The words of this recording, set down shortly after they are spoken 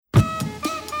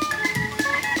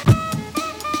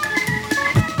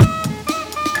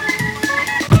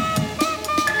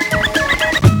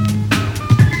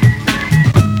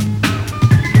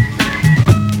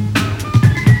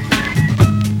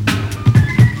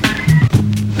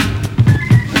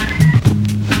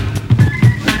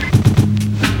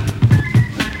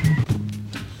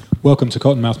Welcome to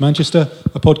Cottonmouth Manchester,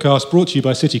 a podcast brought to you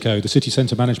by Cityco, the city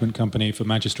centre management company for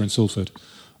Manchester and Salford.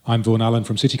 I'm Vaughan Allen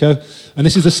from Cityco, and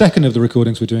this is the second of the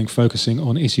recordings we're doing focusing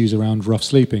on issues around rough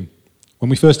sleeping. When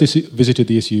we first visited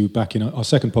the issue back in our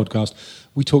second podcast,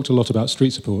 we talked a lot about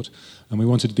street support, and we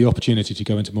wanted the opportunity to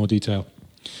go into more detail.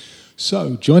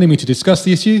 So, joining me to discuss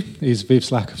the issue is Viv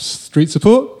Slack of Street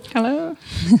Support. Hello.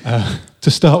 To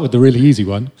start with the really easy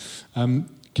one,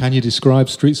 can you describe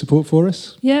street support for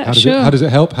us? Yeah, sure. How does it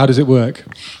help? How does it work?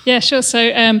 Yeah, sure.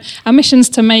 So our mission's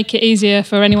to make it easier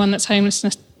for anyone that's homeless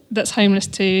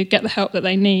to get the help that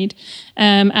they need.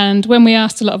 And when we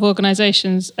asked a lot of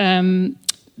organisations,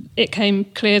 it came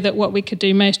clear that what we could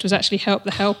do most was actually help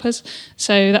the helpers.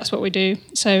 So that's what we do.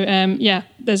 So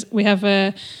we have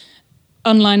a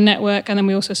online network, and then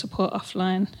we also support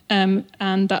offline.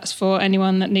 And that's for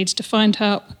anyone that needs to find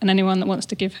help and anyone that wants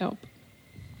to give help.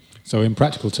 So in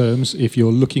practical terms, if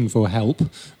you're looking for help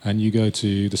and you go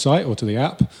to the site or to the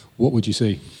app, what would you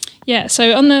see? Yeah,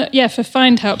 so for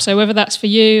find help, so whether that's for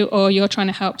you or you're trying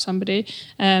to help somebody,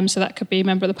 so that could be a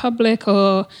member of the public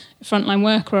or a frontline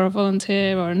worker or a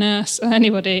volunteer or a nurse or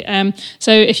anybody.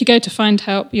 So if you go to find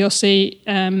help, you'll see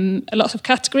lots of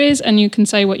categories and you can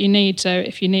say what you need. So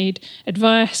if you need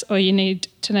advice or you need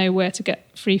to know where to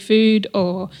get free food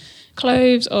or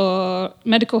clothes or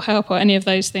medical help or any of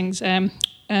those things,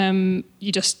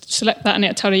 you just select that and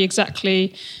it'll tell you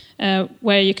exactly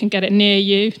where you can get it near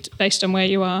you based on where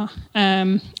you are.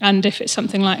 And if it's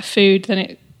something like food, then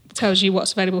it tells you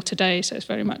what's available today. So it's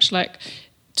very much like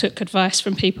took advice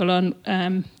from people on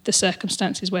the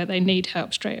circumstances where they need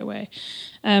help straight away.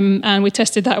 And we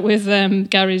tested that with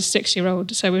Gary's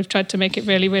 6-year-old. So we've tried to make it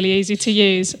really, really easy to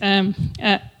use.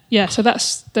 So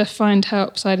that's the find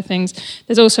help side of things.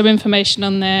 There's also information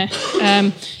on there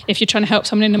if you're trying to help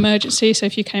someone in an emergency. So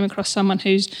if you came across someone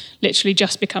who's literally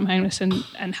just become homeless and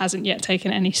hasn't yet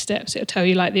taken any steps, it'll tell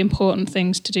you like the important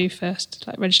things to do first,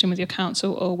 like registering with your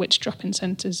council or which drop-in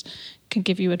centres can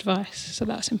give you advice. So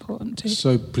that's important too.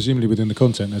 So presumably within the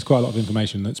content, there's quite a lot of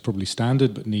information that's probably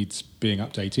standard but needs being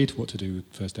updated, what to do with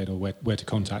first aid or where to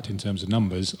contact in terms of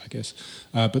numbers, I guess.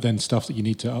 But then stuff that you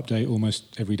need to update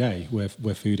almost every day, where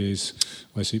food is,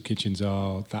 where soup kitchens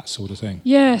are, that sort of thing.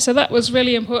 Yeah, so that was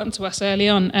really important to us early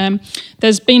on.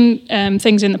 There's been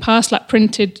things in the past like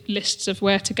printed lists of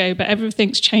where to go, but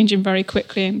everything's changing very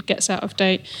quickly and gets out of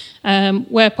date.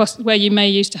 Where you may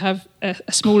used to have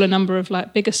a smaller number of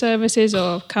like bigger services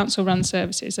or council-run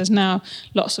services, there's now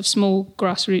lots of small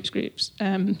grassroots groups.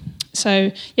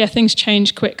 Things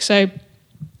change quick. So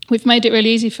we've made it really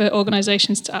easy for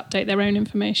organisations to update their own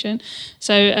information.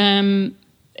 So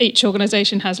each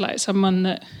organisation has like someone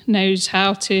that knows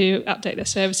how to update their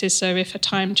services. So if a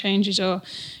time changes, or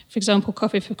for example,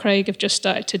 Coffee for Craig have just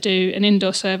started to do an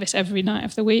indoor service every night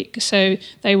of the week. So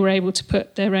they were able to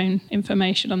put their own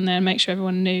information on there and make sure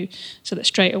everyone knew, so that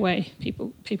straight away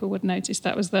people would notice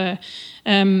that was there.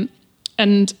 And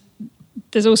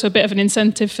there's also a bit of an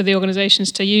incentive for the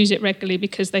organisations to use it regularly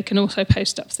because they can also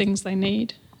post up things they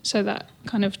need. So that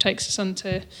kind of takes us on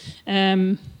to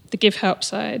the give help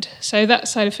side. So that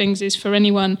side of things is for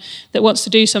anyone that wants to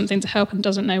do something to help and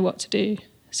doesn't know what to do.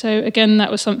 So again, that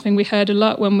was something we heard a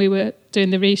lot when we were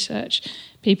doing the research.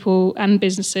 People and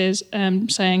businesses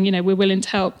saying, we're willing to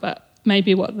help, but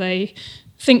maybe what they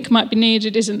think might be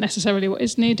needed isn't necessarily what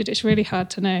is needed. It's really hard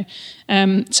to know.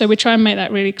 So we try and make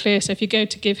that really clear. So if you go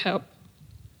to give help,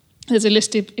 there's a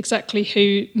list of exactly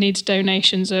who needs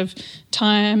donations of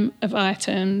time, of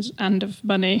items, and of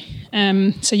money.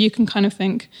 So you can kind of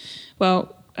think,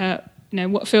 what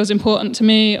feels important to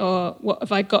me, or what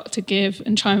have I got to give,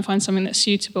 and try and find something that's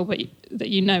suitable, but that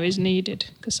is needed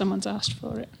because someone's asked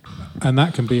for it. And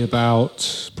that can be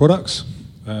about products,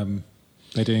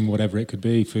 bedding, whatever it could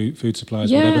be, food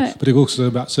supplies, whatever. But it's also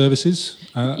about services,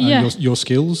 and your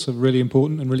skills are really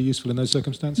important and really useful in those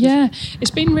circumstances. Yeah,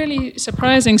 it's been really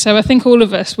surprising. So I think all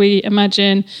of us, we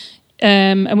imagine,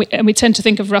 and we tend to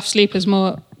think of rough sleepers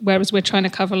more, whereas we're trying to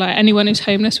cover like anyone who's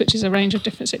homeless, which is a range of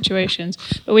different situations.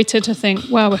 But we tend to think,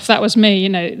 wow, if that was me,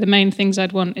 the main things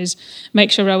I'd want is make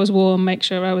sure I was warm, make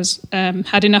sure I was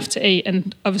had enough to eat,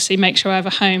 and obviously make sure I have a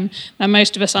home. Now,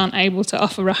 most of us aren't able to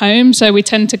offer a home, so we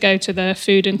tend to go to the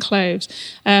food and clothes.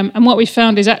 And what we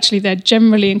found is actually they're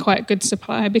generally in quite good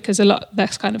supply because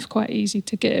that's kind of quite easy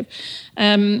to give.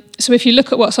 So if you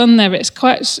look at what's on there, it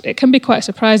can be quite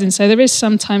surprising. So there is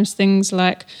sometimes things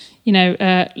like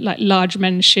like large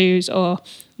men's shoes or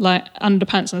like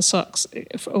underpants and socks.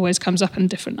 It always comes up in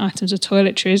different items of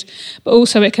toiletries. But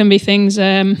also it can be things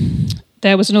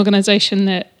there was an organisation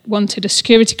that wanted a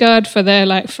security guard for their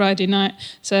like Friday night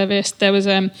service. There was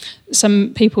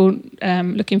some people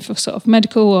looking for sort of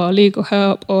medical or legal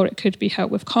help, or it could be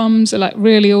help with comms, or like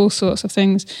really all sorts of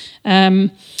things.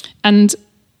 And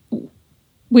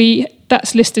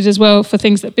that's listed as well for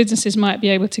things that businesses might be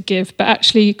able to give, but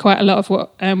actually quite a lot of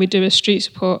what we do as street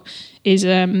support is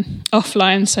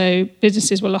offline. So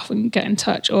businesses will often get in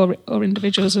touch, or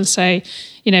individuals, and say,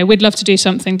 we'd love to do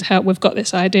something to help. We've got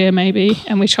this idea maybe,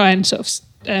 and we try and sort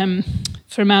of,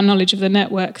 from our knowledge of the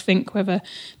network, think whether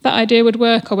that idea would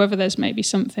work or whether there's maybe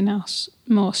something else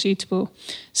more suitable.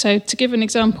 So to give an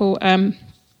example,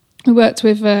 we worked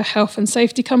with a health and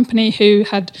safety company who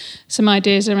had some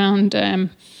ideas around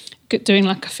doing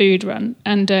like a food run,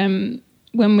 and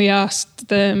when we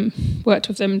worked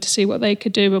with them to see what they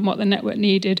could do and what the network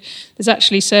needed, there's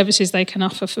actually services they can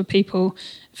offer for people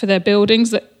for their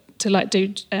buildings to like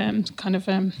do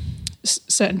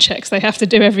certain checks they have to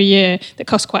do every year that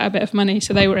cost quite a bit of money.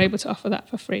 So they were able to offer that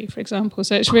for free, for example.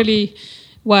 So it's really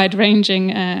wide ranging.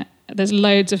 There's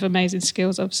loads of amazing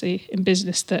skills, obviously, in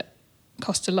business that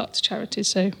cost a lot to charities,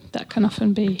 so that can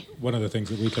often be... One of the things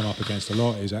that we come up against a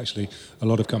lot is actually a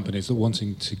lot of companies that are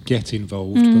wanting to get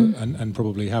involved and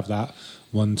probably have that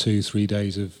 1, 2, 3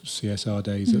 days of CSR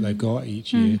days that they've got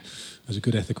each year as a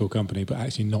good ethical company, but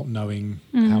actually not knowing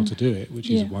how to do it, which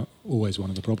is always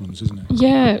one of the problems, isn't it?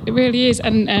 Yeah, it really is.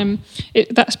 And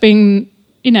that's been,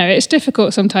 it's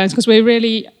difficult sometimes because we're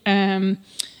really...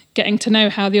 getting to know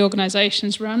how the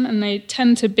organisations run, and they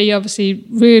tend to be obviously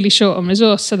really short on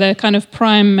resource, so their kind of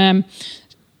prime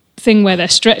thing where they're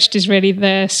stretched is really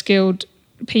their skilled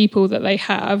people that they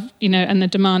have, and the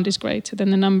demand is greater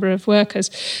than the number of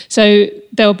workers. So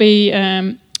there'll be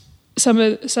some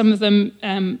of them,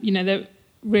 they're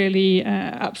really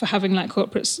up for having like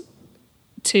corporates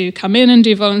to come in and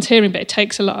do volunteering, but it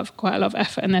takes quite a lot of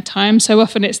effort and their time. So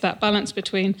often it's that balance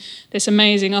between this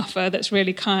amazing offer that's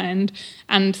really kind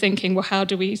and thinking, well, how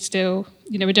do we still,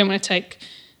 we don't want to take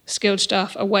skilled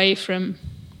staff away from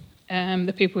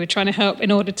the people we're trying to help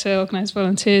in order to organise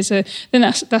volunteers. Then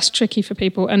that's tricky for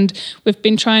people. And we've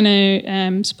been trying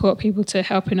to support people to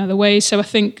help in other ways. So I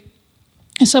think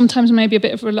sometimes maybe a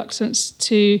bit of reluctance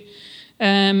to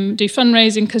do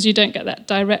fundraising because you don't get that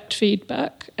direct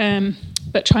feedback.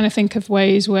 But trying to think of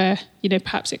ways where,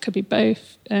 perhaps it could be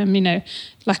both. There's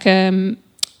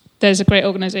a great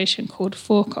organisation called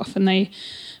Fork Off, and they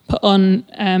put on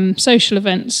social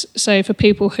events. So for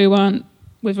people who aren't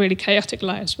with really chaotic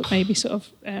lives, but maybe sort of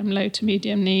low to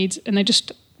medium needs, and they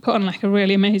just put on like a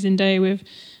really amazing day with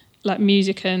like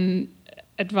music and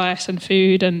advice and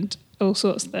food and all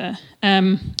sorts there.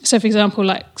 So for example,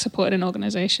 like supporting an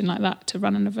organisation like that to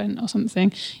run an event or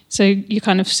something. So you're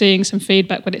kind of seeing some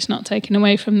feedback, but it's not taken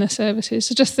away from the services.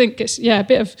 So just think it's, a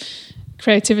bit of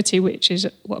creativity, which is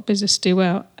what business do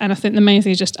well. And I think the main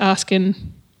thing is just asking,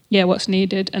 what's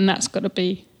needed, and that's got to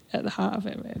be at the heart of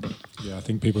it, really. Yeah, I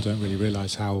think people don't really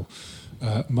realise how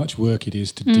much work it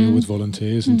is to deal with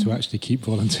volunteers and to actually keep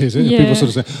volunteers. People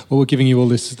sort of say, well, we're giving you all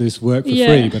this work for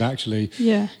free, but actually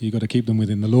you've got to keep them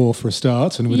within the law for a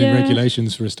start and within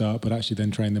regulations for a start, but actually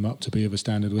then train them up to be of a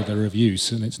standard where they're of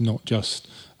use. And it's not just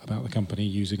about the company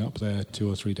using up their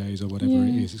 2 or 3 days or whatever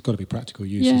it is. It's got to be practical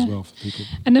use as well for people.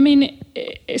 And I mean,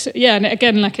 it's and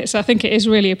again, I think it is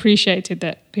really appreciated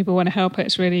that people want to help.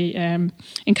 It's really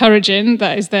encouraging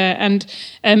that is there. And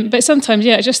but sometimes,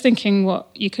 just thinking what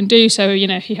you can do. So,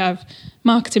 if you have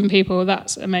marketing people,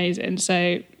 that's amazing.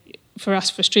 So for us,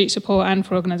 for street support and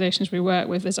for organisations we work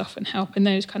with, there's often help in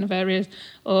those kind of areas,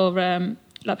 or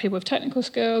like people with technical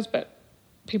skills, but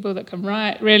people that can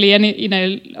write, really,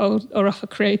 any, or offer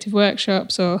creative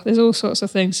workshops, or there's all sorts of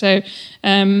things. So,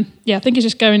 I think it's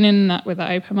just going in that with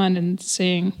that open mind and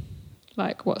seeing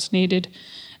like what's needed.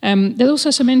 There's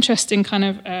also some interesting kind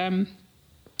of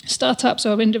startups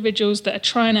or individuals that are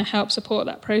trying to help support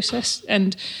that process.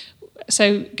 And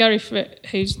so Gary Fritt,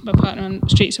 who's my partner on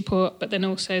street support, but then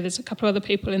also there's a couple of other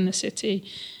people in the city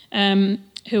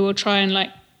who will try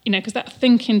and because that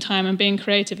thinking time and being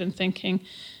creative and thinking,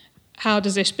 how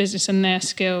does this business and their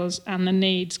skills and the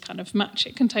needs kind of match?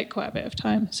 It can take quite a bit of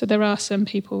time. So there are some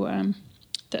people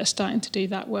that are starting to do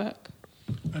that work,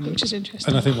 which is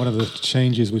interesting. And I think one of the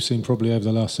changes we've seen probably over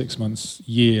the last 6 months,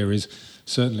 year, is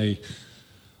certainly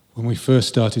when we first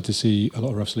started to see a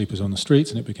lot of rough sleepers on the streets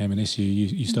and it became an issue,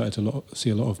 you started to see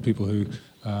a lot of people who...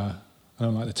 I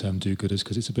don't like the term do-gooders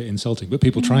because it's a bit insulting, but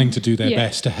people trying to do their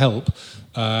best to help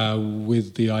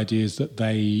with the ideas that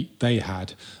they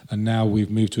had. And now we've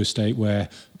moved to a state where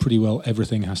pretty well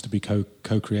everything has to be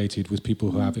co-created with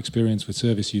people who have experience with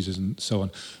service users and so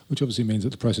on, which obviously means that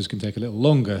the process can take a little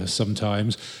longer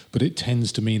sometimes, but it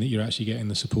tends to mean that you're actually getting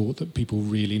the support that people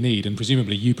really need. And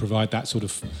presumably you provide that sort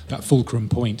of that fulcrum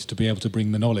point to be able to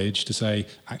bring the knowledge to say,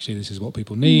 actually, this is what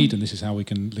people need, and this is how we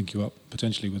can link you up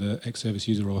potentially with an ex-service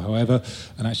user or however,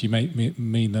 and actually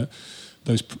mean that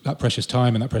that precious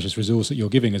time and that precious resource that you're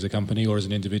giving as a company or as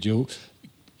an individual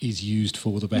is used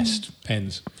for the best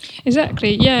ends.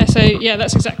 Exactly, yeah. So, yeah,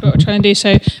 that's exactly what we're trying to do.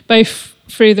 So, both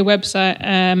through the website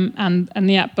and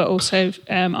the app, but also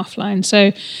offline.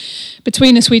 So,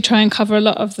 between us, we try and cover a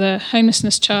lot of the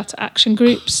Homelessness Charter action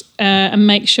groups and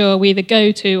make sure we either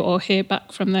go to or hear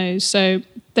back from those. So,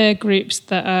 they're groups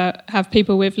that have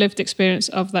people with lived experience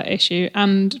of that issue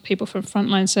and people from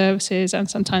frontline services and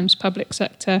sometimes public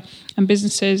sector and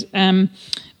businesses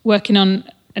working on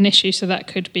an issue. So that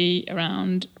could be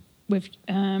around with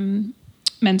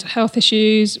mental health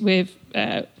issues, with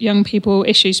young people,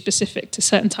 issues specific to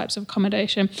certain types of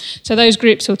accommodation. So those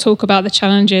groups will talk about the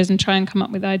challenges and try and come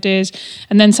up with ideas.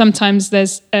 And then sometimes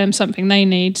there's something they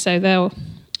need, so they'll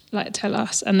tell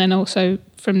us, and then also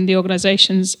from the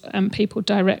organisations and people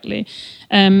directly.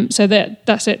 So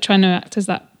that's it, trying to act as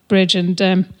that bridge.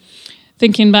 And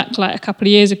thinking back a couple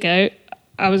of years ago,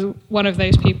 I was one of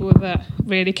those people that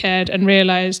really cared and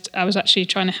realised I was actually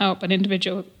trying to help an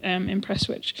individual in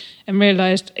Prestwich, and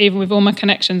realised even with all my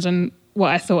connections and what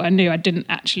I thought I knew, I didn't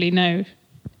actually know.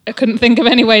 I couldn't think of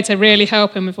any way to really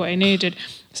help him with what he needed.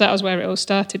 So that was where it all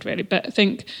started, really. But I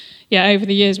think, over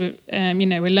the years, we're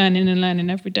learning and learning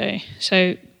every day.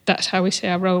 So that's how we see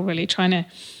our role, really, trying to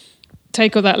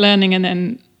take all that learning and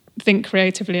then think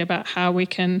creatively about how we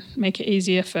can make it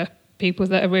easier for people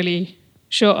that are really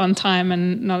short on time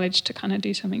and knowledge to kind of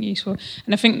do something useful.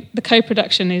 And I think the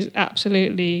co-production is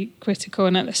absolutely critical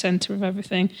and at the centre of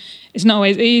everything. It's not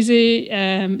always easy.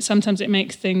 Sometimes it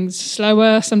makes things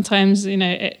slower. Sometimes, so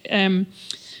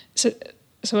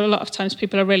a lot of times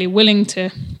people are really willing to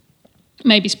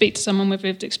maybe speak to someone with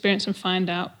lived experience and find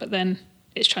out, but then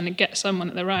it's trying to get someone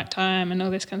at the right time and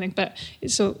all this kind of thing. But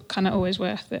it's all kind of always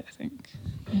worth it, I think.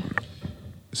 Yeah.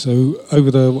 So over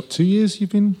the 2 years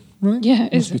you've been running? Yeah,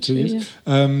 it is 2 years.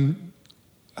 Yeah.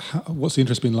 What's the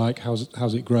interest been like?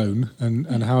 How's it grown?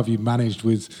 And how have you managed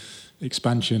with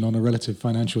expansion on a relative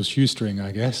financial shoestring,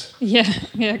 I guess?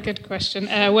 Yeah, good question.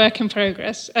 Work in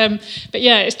progress. But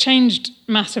yeah, it's changed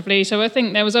massively. So I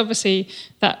think there was obviously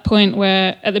that point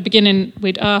where at the beginning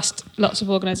we'd asked lots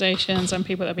of organisations and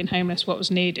people that have been homeless what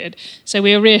was needed. So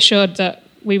we were reassured that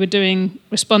we were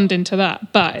responding to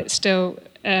that, but it's still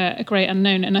a great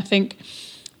unknown. And I think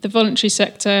the voluntary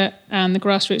sector and the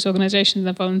grassroots organisations and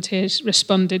the volunteers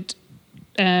responded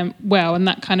well, and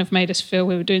that kind of made us feel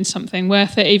we were doing something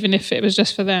worth it, even if it was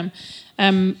just for them.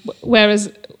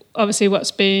 Whereas, obviously,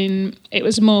 it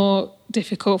was more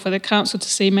difficult for the council to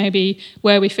see maybe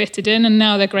where we fitted in, and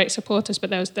now they're great supporters, but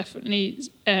there was definitely,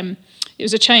 it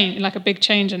was a change, like a big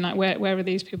change in where are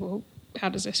these people, how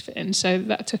does this fit in? So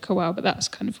that took a while, but that's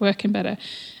kind of working better.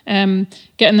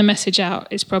 Getting the message out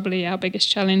is probably our biggest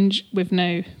challenge with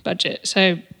no budget.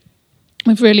 So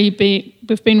we've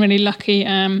been really lucky.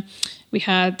 We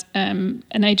had an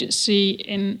agency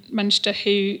in Manchester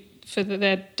who, for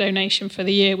their donation for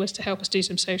the year, was to help us do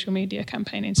some social media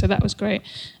campaigning. So that was great.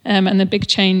 And the Big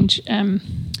Change,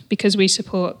 because we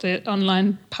support the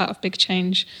online part of Big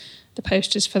Change, the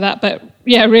posters for that. But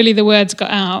yeah, really the words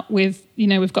got out with,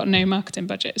 we've got no marketing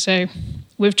budget. So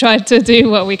we've tried to do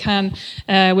what we can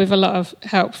with a lot of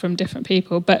help from different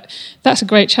people. But that's a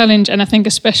great challenge. And I think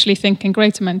especially thinking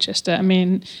Greater Manchester,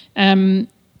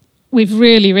 we've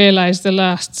really realised the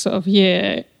last sort of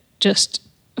year, just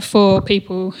for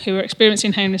people who are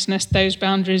experiencing homelessness, those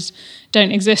boundaries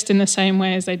don't exist in the same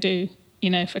way as they do,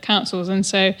 for councils. And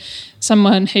so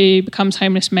someone who becomes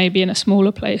homeless maybe in a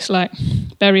smaller place like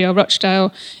Bury or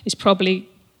Rochdale is probably,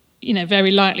 very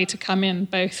likely to come in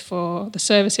both for the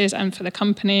services and for the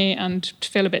company and to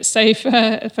feel a bit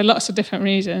safer for lots of different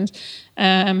reasons.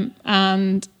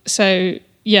 And so,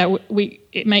 yeah,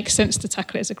 it makes sense to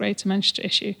tackle it as a Greater Manchester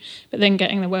issue, but then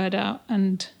getting the word out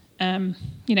and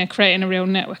creating a real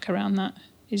network around that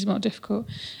is more difficult.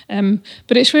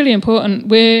 But it's really important.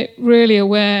 We're really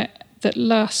aware that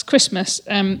last Christmas,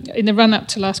 in the run-up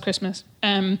to last Christmas,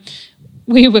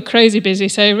 we were crazy busy.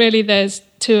 So really there's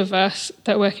 2 of us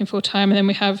that are working full-time, and then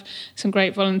we have some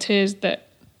great volunteers that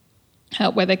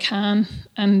help where they can.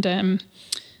 And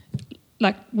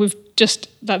we've just,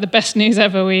 the best news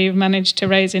ever, we've managed to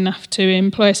raise enough to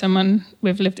employ someone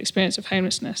with lived experience of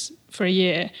homelessness for a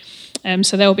year.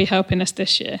 So they'll be helping us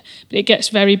this year. But it gets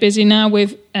very busy now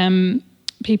with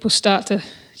people start to,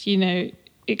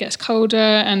 it gets colder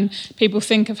and people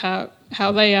think of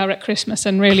how they are at Christmas,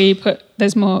 and really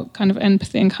there's more kind of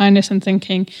empathy and kindness and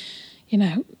thinking,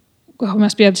 well, we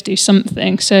must be able to do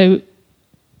something. So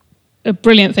a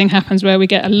brilliant thing happens where we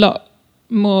get a lot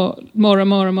more and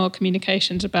more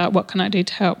communications about what can I do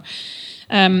to help.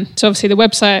 So obviously the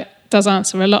website does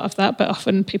answer a lot of that, but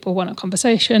often people want a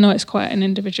conversation or it's quite an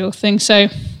individual thing. So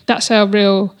that's our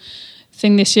real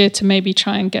thing this year, to maybe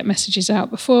try and get messages out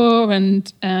before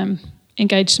and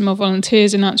engage some more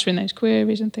volunteers in answering those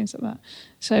queries and things like that.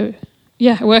 So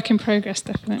yeah, a work in progress,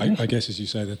 definitely. I guess, as you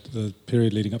say, that the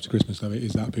period leading up to Christmas, though,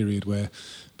 is that period where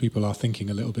people are thinking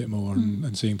a little bit more,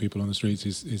 and seeing people on the streets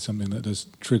is something that does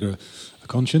trigger a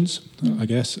conscience, I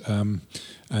guess.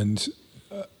 And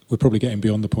we're probably getting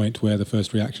beyond the point where the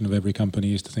first reaction of every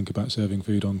company is to think about serving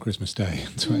food on Christmas Day,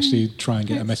 and to actually try and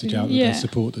get a message out that there's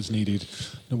support that's needed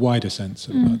in a wider sense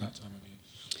about that time of year.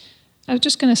 I was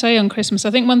just going to say on Christmas,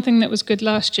 I think one thing that was good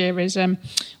last year is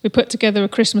we put together a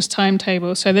Christmas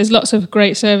timetable. So there's lots of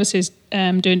great services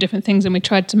doing different things, and we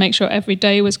tried to make sure every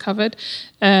day was covered.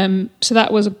 So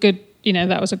that was a good,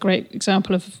 that was a great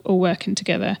example of all working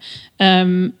together.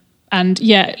 And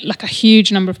yeah, like a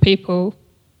huge number of people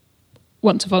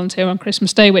want to volunteer on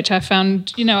Christmas Day, which I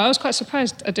found, I was quite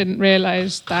surprised. I didn't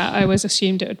realise that. I always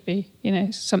assumed it would be,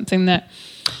 something that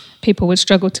people would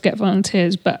struggle to get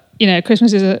volunteers. But,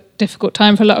 Christmas is a difficult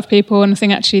time for a lot of people, and I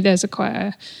think actually there's it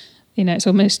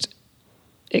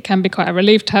can be quite a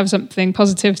relief to have something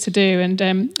positive to do.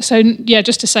 And so, yeah,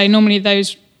 just to say, normally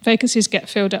those vacancies get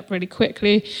filled up really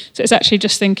quickly. So it's actually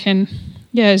just thinking,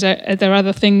 are there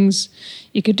other things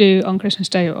you could do on Christmas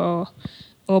Day or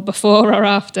before or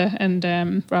after, and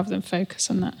rather than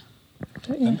focus on that.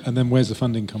 But, yeah. And then where's the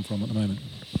funding come from at the moment?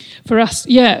 For us,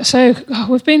 so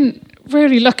we've been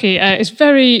really lucky. It's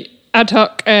very ad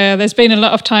hoc. There's been a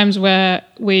lot of times where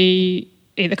we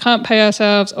either can't pay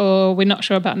ourselves or we're not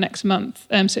sure about next month.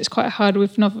 So it's quite hard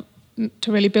to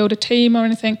really build a team or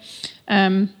anything.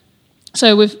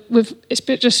 So it's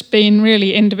just been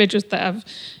really individuals that have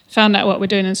found out what we're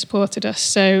doing and supported us.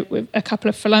 So with a couple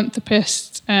of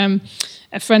philanthropists, a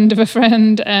friend of a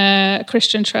friend, a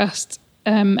Christian trust,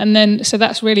 and then so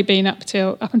that's really been up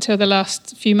until the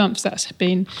last few months. That's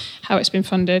been how it's been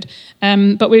funded.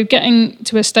 But we're getting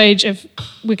to a stage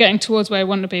we're getting towards where I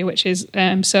want to be, which is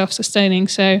self-sustaining.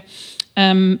 So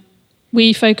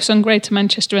we focus on Greater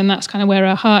Manchester, and that's kind of where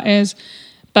our heart is.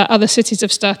 But other cities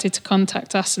have started to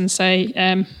contact us and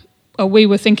say, we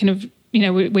were thinking of,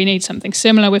 we need something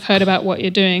similar. We've heard about what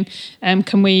you're doing.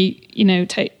 Can we,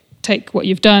 take what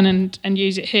you've done and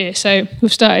use it here? So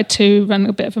we've started to run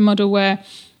a bit of a model where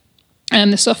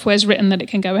the software's written that it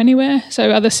can go anywhere.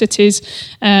 So other cities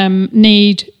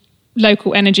need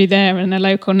local energy there and a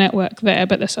local network there,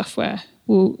 but the software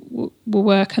will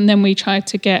work. And then we try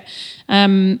to get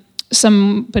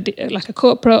somebody like a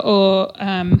corporate or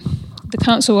the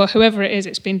council or whoever it is,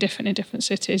 it's been different in different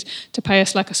cities, to pay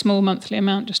us like a small monthly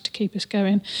amount just to keep us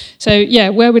going. So yeah,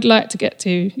 where we'd like to get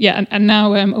to, and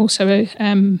now also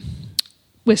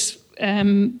we're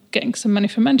getting some money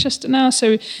from Manchester now,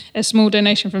 so a small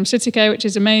donation from Cityco, which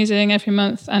is amazing every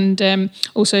month, and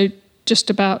also just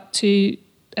about to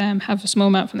have a small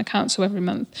amount from the council every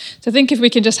month. So I think if we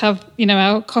can just have,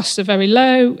 our costs are very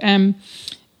low.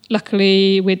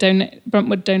 Luckily,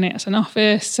 Bruntwood donate us an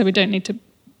office, so we don't need to.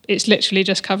 It's literally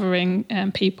just covering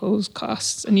people's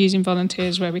costs and using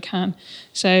volunteers where we can.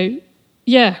 So,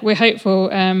 yeah, we're hopeful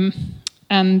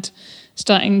and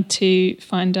starting to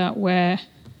find out where,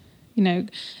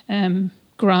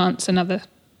 grants and other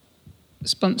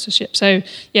sponsorship. So,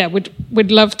 yeah,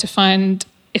 we'd love to find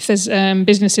if there's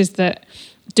businesses that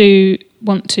do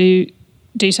want to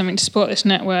do something to support this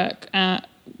network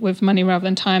with money rather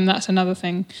than time. That's another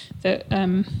thing that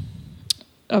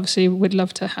obviously we'd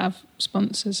love to have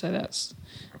sponsors. So that's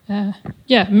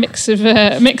mix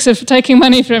of taking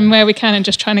money from where we can and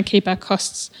just trying to keep our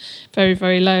costs very,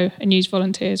 very low and use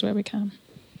volunteers where we can.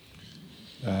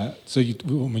 So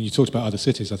when you talked about other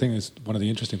cities, I think it's one of the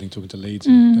interesting things talking to Leeds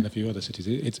and a few other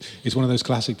cities. It's one of those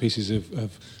classic pieces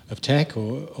of tech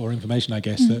or information, I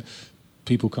guess, that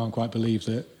people can't quite believe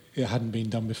that it hadn't been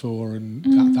done before, and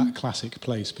that classic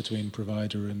place between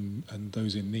provider and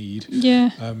those in need. Yeah.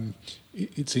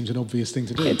 It seems an obvious thing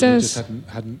to do. It does. It just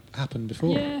hadn't happened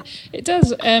before. Yeah, it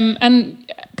does. And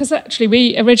because actually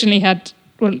we originally had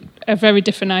a very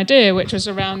different idea, which was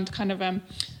around kind of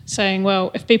saying,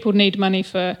 well, if people need money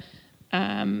for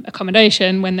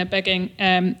accommodation when they're begging,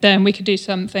 then we could do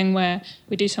something where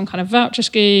we do some kind of voucher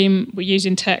scheme. We're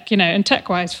using tech, and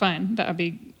tech-wise, fine, that would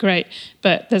be great.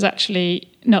 But there's actually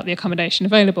not the accommodation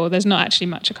available. There's not actually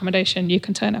much accommodation you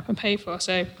can turn up and pay for.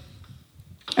 So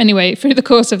anyway, through the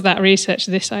course of that research,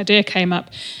 this idea came up.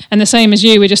 And the same as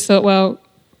you, we just thought, well,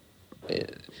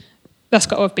 that's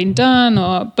got to have been done.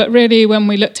 But really, when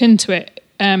we looked into it,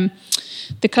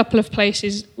 the couple of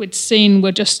places we'd seen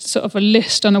were just sort of a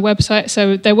list on a website.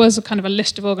 So there was a kind of a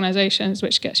list of organisations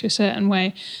which gets you a certain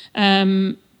way,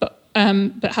 but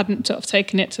hadn't sort of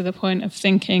taken it to the point of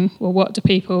thinking, well, what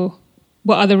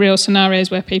are the real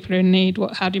scenarios where people are in need?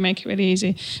 How do you make it really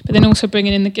easy? But then also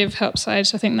bringing in the give help side.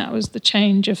 So I think that was the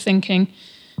change of thinking.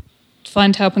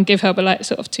 Find help and give help are like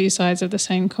sort of two sides of the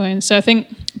same coin. So I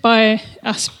think by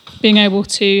us being able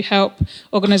to help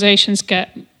organisations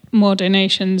get more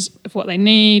donations of what they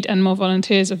need and more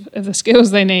volunteers of the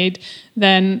skills they need,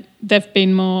 then they've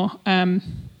been more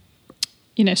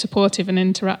supportive and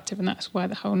interactive, and that's why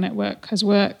the whole network has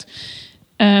worked.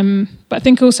 But I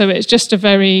think also it's just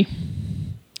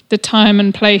the time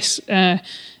and place, where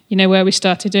we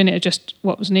started doing it, just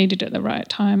what was needed at the right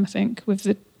time, I think, with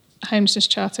the Homelessness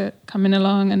Charter coming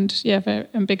along and, a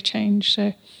big change.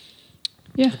 So,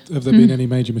 yeah. Have there been any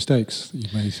major mistakes that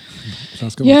you've made?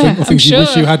 Or things you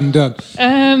wish you hadn't done?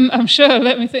 I'm sure.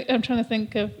 Let me think. I'm trying to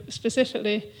think of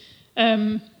specifically.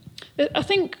 I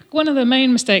think one of the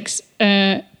main mistakes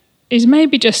is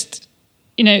maybe just,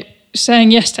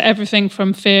 saying yes to everything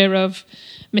from fear of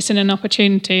missing an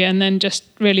opportunity and then just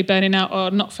really burning out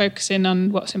or not focusing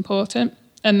on what's important.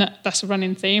 And that's a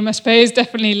running theme, I suppose,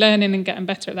 definitely learning and getting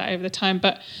better at that over the time.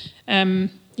 But,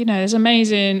 there's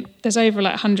over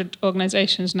like 100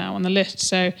 organisations now on the list.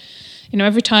 So,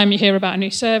 every time you hear about a new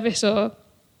service or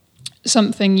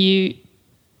something, you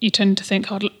tend to think,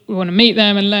 we want to meet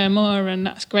them and learn more, and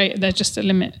that's great. There's just a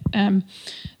limit to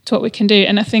what we can do.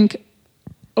 And I think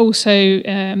also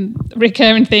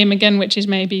recurring theme again, which is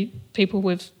maybe people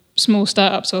with small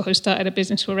startups or who started a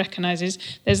business will recognise, is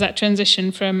there's that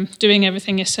transition from doing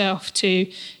everything yourself to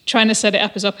trying to set it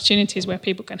up as opportunities where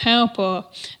people can help,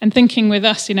 and thinking with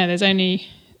us, there's only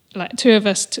like 2 of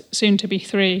us, soon to be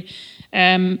 3,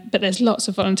 but there's lots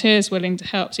of volunteers willing to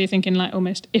help. So you're thinking like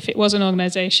almost if it was an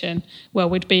organisation, well,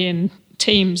 we'd be in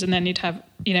teams and then you'd have,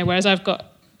 whereas I've got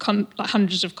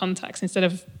hundreds of contacts instead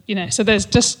of, so there's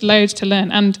just loads to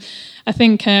learn. And I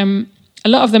think a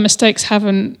lot of the mistakes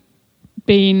haven't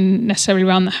been necessarily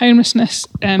around the homelessness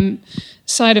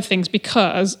side of things,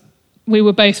 because we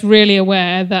were both really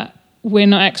aware that we're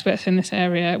not experts in this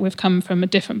area. We've come from a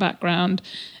different background,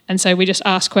 and so we just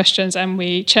ask questions and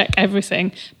we check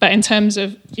everything. But in terms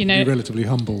of, You're relatively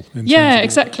humble.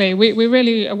 Exactly. We're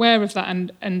really aware of that,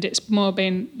 and it's more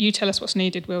been, you tell us what's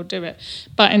needed, we'll do it.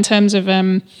 But in terms of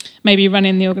maybe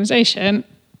running the organisation,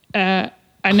 I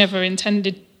never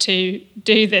intended to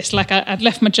do this. Like I'd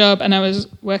left my job and I was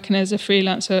working as a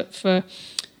freelancer for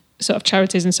sort of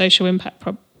charities and social impact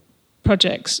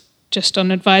projects, just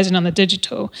on advising on the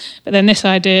digital. But then this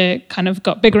idea kind of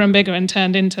got bigger and bigger and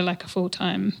turned into like a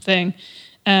full-time thing.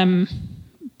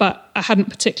 But I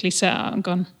hadn't particularly set out and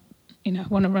gone, I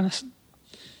want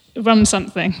to run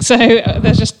something. So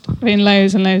there's just been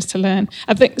loads and loads to learn.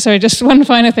 I think, just one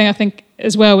final thing I think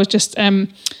as well was just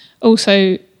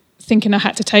also thinking I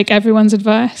had to take everyone's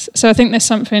advice. So I think there's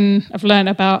something I've learned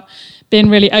about being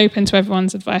really open to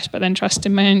everyone's advice, but then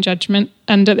trusting my own judgment.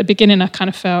 And at the beginning, I kind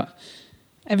of felt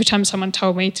every time someone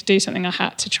told me to do something, I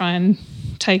had to try and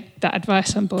take that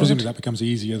advice on board. Presumably that becomes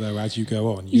easier, though, as you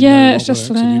go on. You know it's just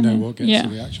learning. And you know what gets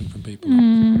the reaction from people.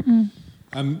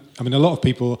 Mm-hmm. A lot of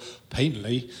people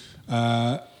patently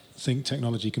think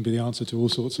technology can be the answer to all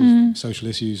sorts of social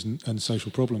issues and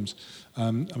social problems.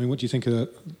 What do you think are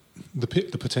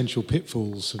the potential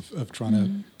pitfalls of trying to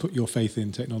put your faith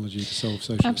in technology to solve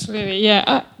social issues? Absolutely,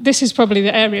 yeah. This is probably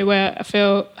the area where I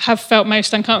have felt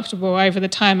most uncomfortable over the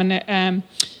time,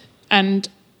 and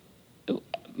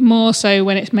more so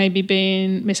when it's maybe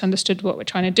being misunderstood what we're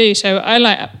trying to do. So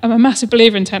I'm a massive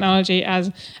believer in technology as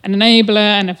an enabler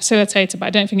and a facilitator, but I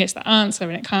don't think it's the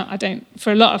answer, and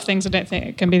for a lot of things I don't think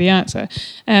it can be the answer.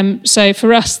 So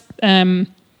for us,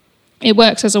 it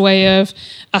works as a way of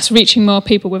us reaching more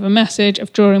people with a message,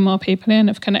 of drawing more people in,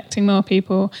 of connecting more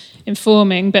people,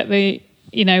 informing. But we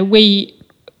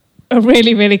are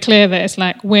really, really clear that it's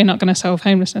like we're not going to solve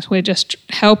homelessness. We're just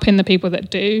helping the people that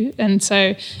do, and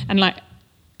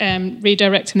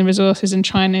redirecting the resources and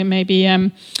trying to maybe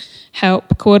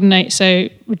help coordinate, so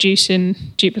reducing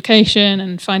duplication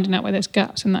and finding out where there's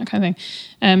gaps and that kind of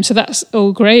thing. So that's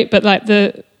all great, but like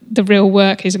the real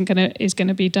work is going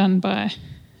to be done by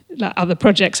like other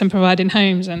projects and providing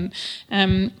homes, and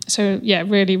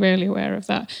really, really aware of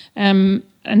that. And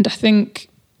I think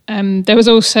there was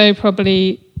also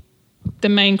probably the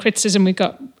main criticism we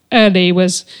got early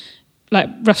was like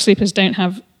rough sleepers don't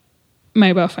have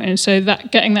mobile phones. So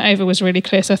that getting that over was really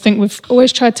clear. So I think we've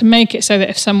always tried to make it so that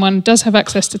if someone does have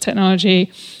access to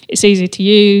technology, it's easy to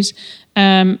use,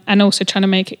 and also trying to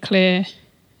make it clear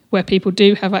where people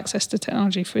do have access to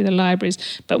technology through the libraries.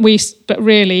 But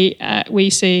really, we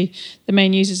see the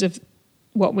main users of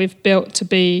what we've built to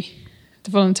be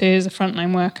the volunteers, the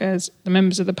frontline workers, the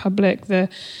members of the public, the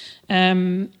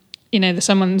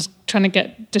someone's trying to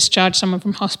discharge someone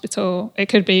from hospital.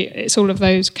 It's all of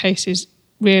those cases,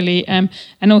 really, and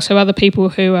also other people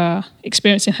who are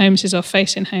experiencing homelessness or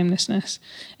facing homelessness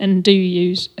and do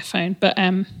use a phone. But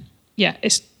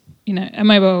it's a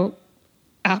mobile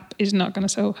app is not going to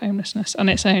solve homelessness on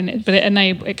its own, but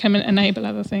it can enable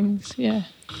other things. Yeah.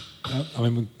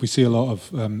 We see a lot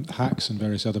of hacks and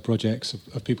various other projects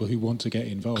of people who want to get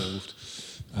involved.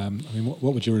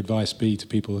 What would your advice be to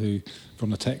people who,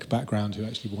 from the tech background, who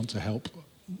actually want to help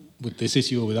with this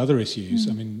issue or with other issues?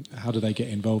 How do they get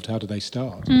involved? How do they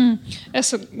start?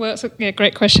 That's a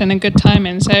great question and good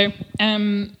timing. So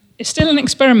it's still an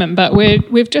experiment, but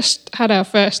we've just had our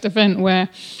first event where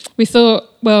we thought,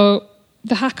 well,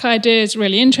 the hack idea is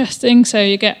really interesting. So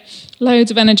you get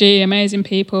loads of energy, amazing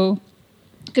people,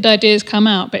 good ideas come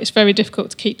out, but it's very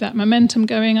difficult to keep that momentum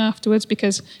going afterwards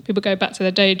because people go back to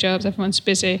their day jobs, everyone's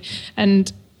busy,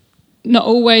 and not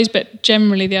always, but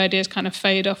generally the ideas kind of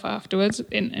fade off afterwards,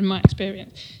 in my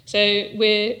experience. So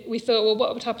we thought, well,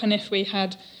 what would happen if we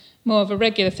had more of a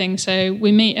regular thing? So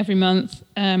we meet every month,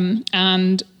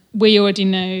 and we've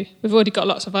already got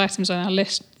lots of items on our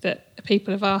list that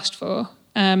people have asked for.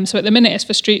 So at the minute it's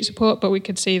for street support, but we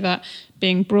could see that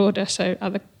being broader, so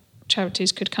other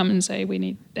charities could come and say we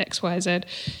need X, Y, Z.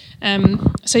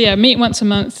 Meet once a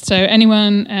month. So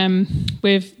anyone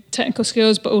with technical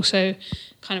skills, but also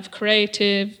kind of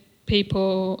creative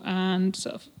people and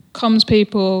sort of comms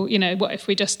people. What if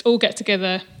we just all get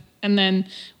together and then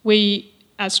we,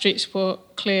 as street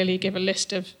support, clearly give a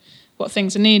list of what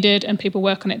things are needed and people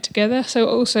work on it together. So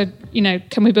also,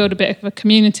 can we build a bit of a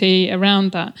community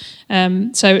around that?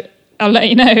 So I'll let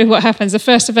you know what happens. The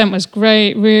first event was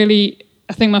great, really.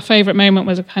 I think my favourite moment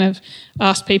was I kind of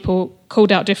asked people,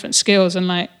 called out different skills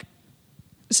and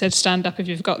said, stand up if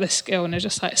you've got this skill. And there's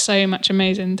just so much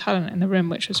amazing talent in the room,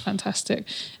 which was fantastic.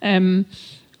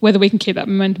 Whether we can keep that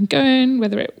momentum going,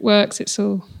 whether it works, it's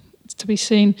to be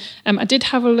seen. I did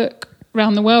have a look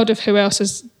around the world of who else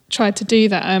has tried to do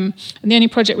that. And the only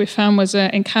project we found was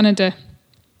in Canada.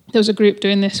 There was a group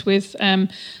doing this with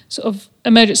sort of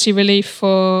emergency relief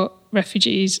for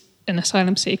refugees and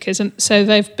asylum seekers, and so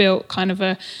they've built kind of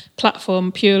a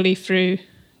platform purely through,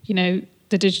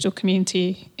 the digital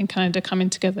community in Canada coming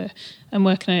together and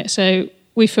working on it. So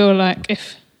we feel like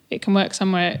if it can work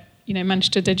somewhere,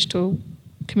 Manchester Digital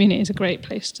Community is a great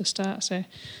place to start. So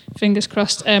fingers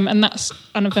crossed. And that's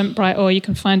on Eventbrite, or you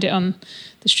can find it on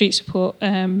the Street Support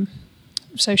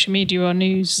social media or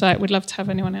news site. We'd love to have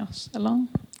anyone else along.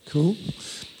 Cool.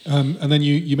 And then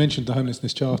you mentioned the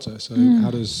Homelessness Charter. So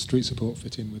how does Street Support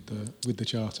fit in with the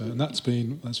Charter? And that's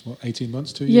 18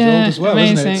 months, 2 years old as well,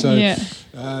 amazing. Isn't it?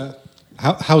 So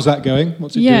how's that going?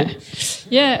 What's it doing?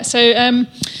 Yeah. So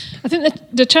I think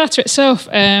the Charter itself,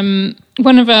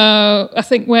 one of our, I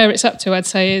think where it's up to, I'd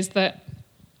say, is that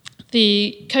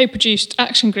the co-produced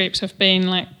action groups have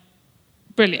been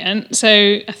brilliant.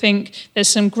 So I think there's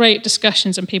some great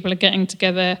discussions and people are getting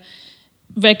together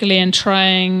regularly and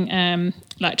trying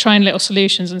little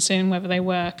solutions and seeing whether they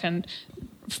work and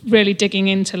really digging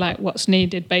into what's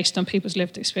needed based on people's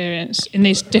lived experience in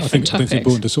these different topics. I think it's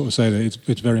important to sort of say that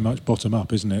it's very much bottom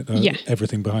up, isn't it?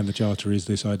 Everything behind the Charter is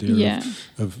this idea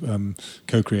of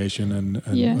co-creation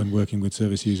and working with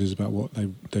service users about what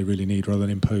they really need, rather than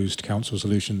imposed council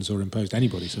solutions or imposed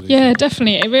anybody solutions. Yeah,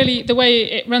 definitely. The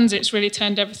way it runs, it's really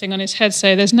turned everything on its head.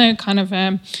 So there's no kind of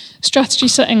strategy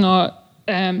setting or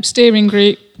steering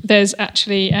group. There's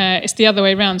actually it's the other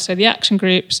way around. So the action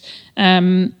groups,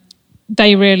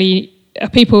 they really are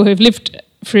people who've lived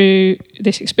through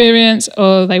this experience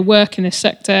or they work in this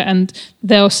sector, and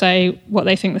they'll say what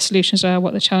they think the solutions are,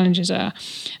 what the challenges are.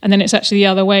 And then it's actually the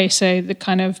other way. So the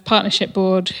kind of partnership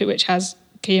board, which has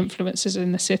key influencers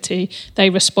in the city, they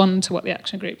respond to what the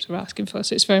action groups are asking for.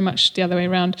 So it's very much the other way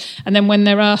around. And then when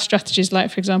there are strategies, for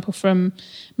example, from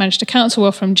Manchester Council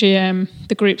or from GM,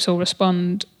 the groups all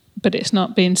respond, but it's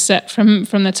not being set from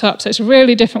the top. So it's a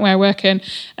really different way of working.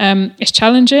 It's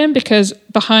challenging because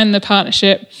behind the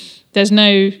partnership, there's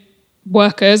no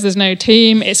workers, there's no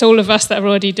team. It's all of us that are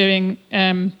already doing,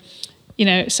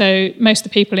 so most of the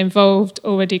people involved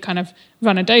already kind of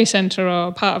run a day centre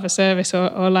or part of a service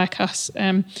or like us.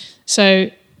 I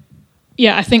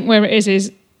think where it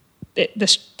is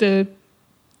the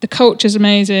culture's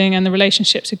amazing and the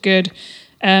relationships are good.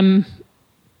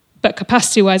 but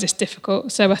capacity-wise, it's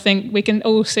difficult. So I think we can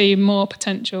all see more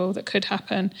potential that could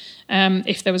happen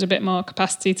if there was a bit more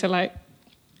capacity to like,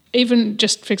 even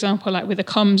just, for example, like with the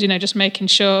comms, just making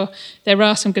sure there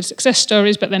are some good success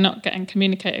stories, but they're not getting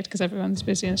communicated because everyone's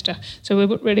busy and stuff. So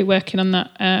we're really working on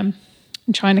that and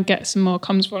trying to get some more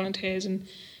comms volunteers and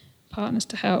partners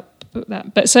to help with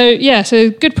that. But so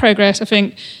good progress. I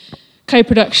think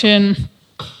co-production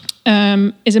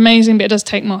is amazing, but it does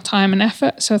take more time and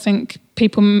effort. So I think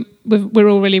we're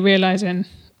all really realising,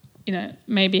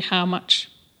 maybe how much...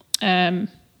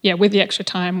 with the extra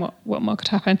time, what more could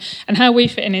happen. And how we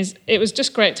fit in it was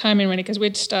just great timing, really, because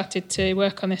we'd started to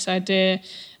work on this idea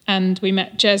and we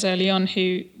met Jez early on,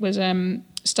 who was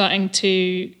starting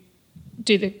to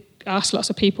ask lots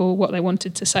of people what they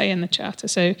wanted to say in the charter.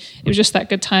 So it was just that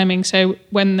good timing. So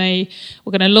when they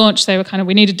were going to launch, they were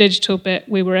we need a digital bit.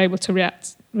 We were able to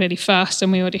react really fast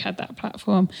and we already had that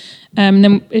platform.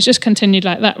 Then it's just continued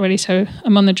like that, really. So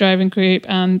I'm on the driving group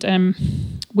and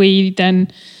we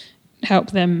then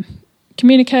help them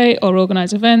communicate or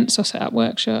organise events or set up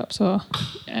workshops, or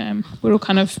we're all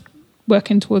kind of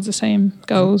working towards the same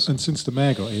goals. And since the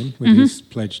mayor got in with his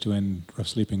pledge to end rough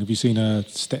sleeping, have you seen a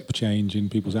step change in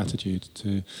people's attitude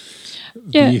to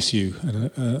the issue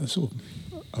and a sort of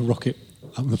a rocket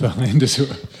up the bell end, as it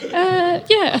were?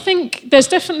 I think there's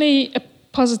definitely a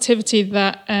positivity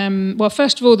that,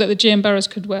 first of all, that the GM boroughs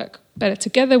could work better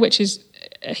together, which is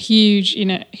a huge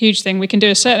thing. We can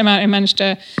do a certain amount in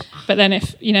Manchester, but then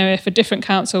if a different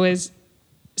council is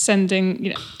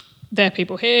sending their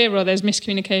people here, or there's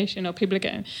miscommunication, or people are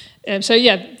getting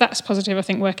that's positive. I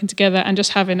think working together and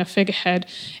just having a figurehead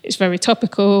is very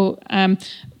topical.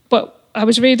 But I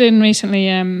was reading recently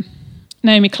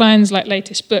Naomi Klein's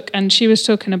latest book, and she was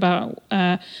talking about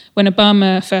when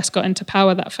Obama first got into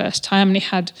power that first time, and he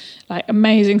had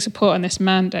amazing support on this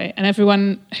mandate, and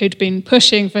everyone who'd been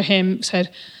pushing for him said,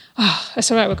 "Oh, that's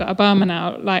all right, we've got Obama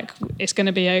now. It's going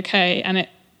to be okay." And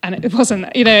it wasn't.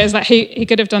 It's like he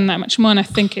could have done that much more. And I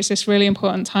think it's this really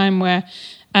important time where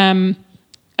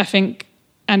I think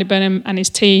Andy Burnham and his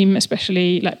team,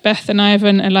 especially Beth and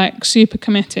Ivan, are super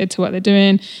committed to what they're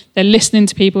doing. They're listening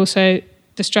to people, so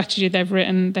the strategy they've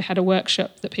written, they had a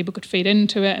workshop that people could feed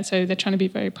into it, and so they're trying to be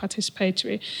very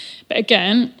participatory. But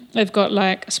again, they've got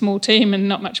a small team and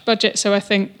not much budget, so I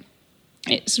think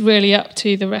it's really up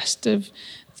to the rest of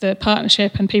the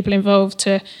partnership and people involved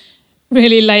to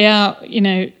really lay out,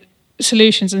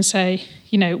 solutions and say,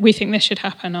 we think this should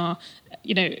happen, or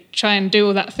try and do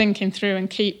all that thinking through and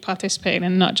keep participating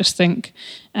and not just think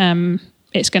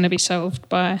it's going to be solved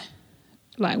by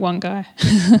one guy.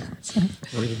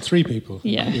 Or even three people.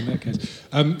 Yeah. In that case.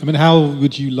 How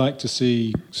would you like to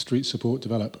see street support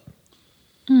develop?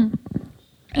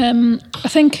 I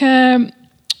think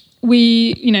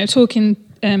we, talking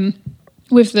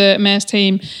with the mayor's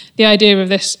team, the idea of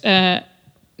this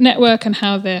network and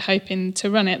how they're hoping to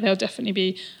run it, they'll definitely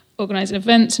be organising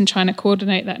events and trying to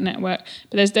coordinate that network.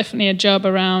 But there's definitely a job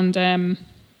around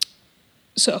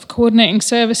sort of coordinating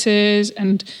services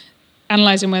and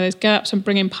analysing where there's gaps and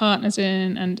bringing partners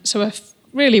in. And so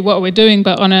really what we're doing,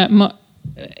 but on a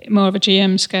more of a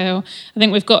GM scale. I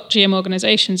think we've got GM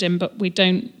organisations in, but we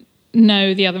don't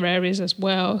know the other areas as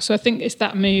well. So I think it's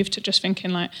that move to just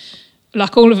thinking like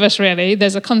all of us really,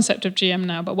 there's a concept of GM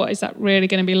now, but what is that really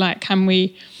going to be like? Can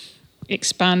we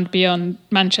expand beyond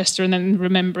Manchester and then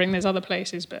remembering there's other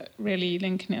places, but really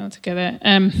linking it all together?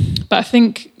 But I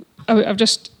think I've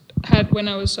just had, when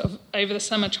I was sort of over the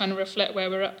summer trying to reflect where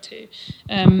we're up to,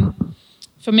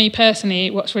 for me personally,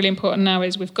 what's really important now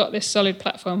is we've got this solid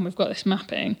platform, we've got this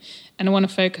mapping, and I want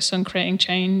to focus on creating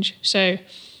change. So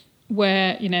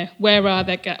where are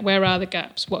the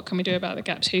gaps? What can we do about the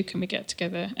gaps? Who can we get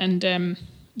together? And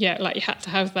you had to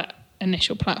have that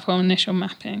initial platform, initial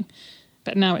mapping,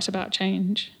 but now it's about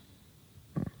change.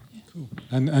 Cool.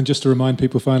 And just to remind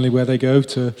people finally where they go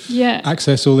to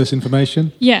access all this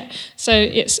information. Yeah, so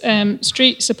it's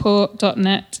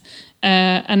streetsupport.net,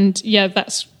 and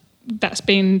that's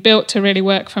been built to really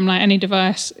work from any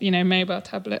device, mobile,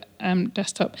 tablet,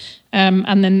 desktop,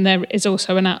 and then there is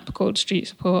also an app called Street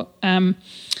Support, and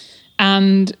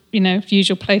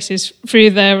usual places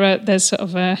through there. There's sort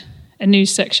of a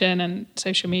news section and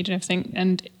social media and everything.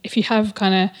 And if you have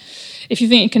if you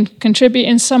think you can contribute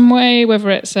in some way,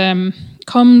 whether it's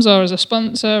comms or as a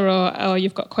sponsor, or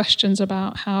you've got questions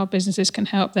about how businesses can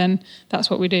help, then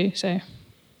that's what we do. So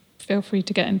feel free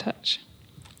to get in touch.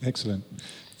 Excellent.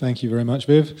 Thank you very much,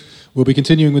 Viv. We'll be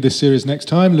continuing with this series next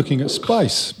time, looking at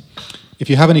spice. If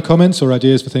you have any comments or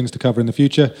ideas for things to cover in the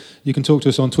future, you can talk to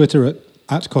us on Twitter at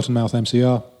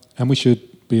CottonmouthMCR, and we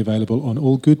should be available on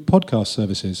all good podcast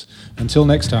services. Until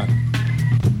next time.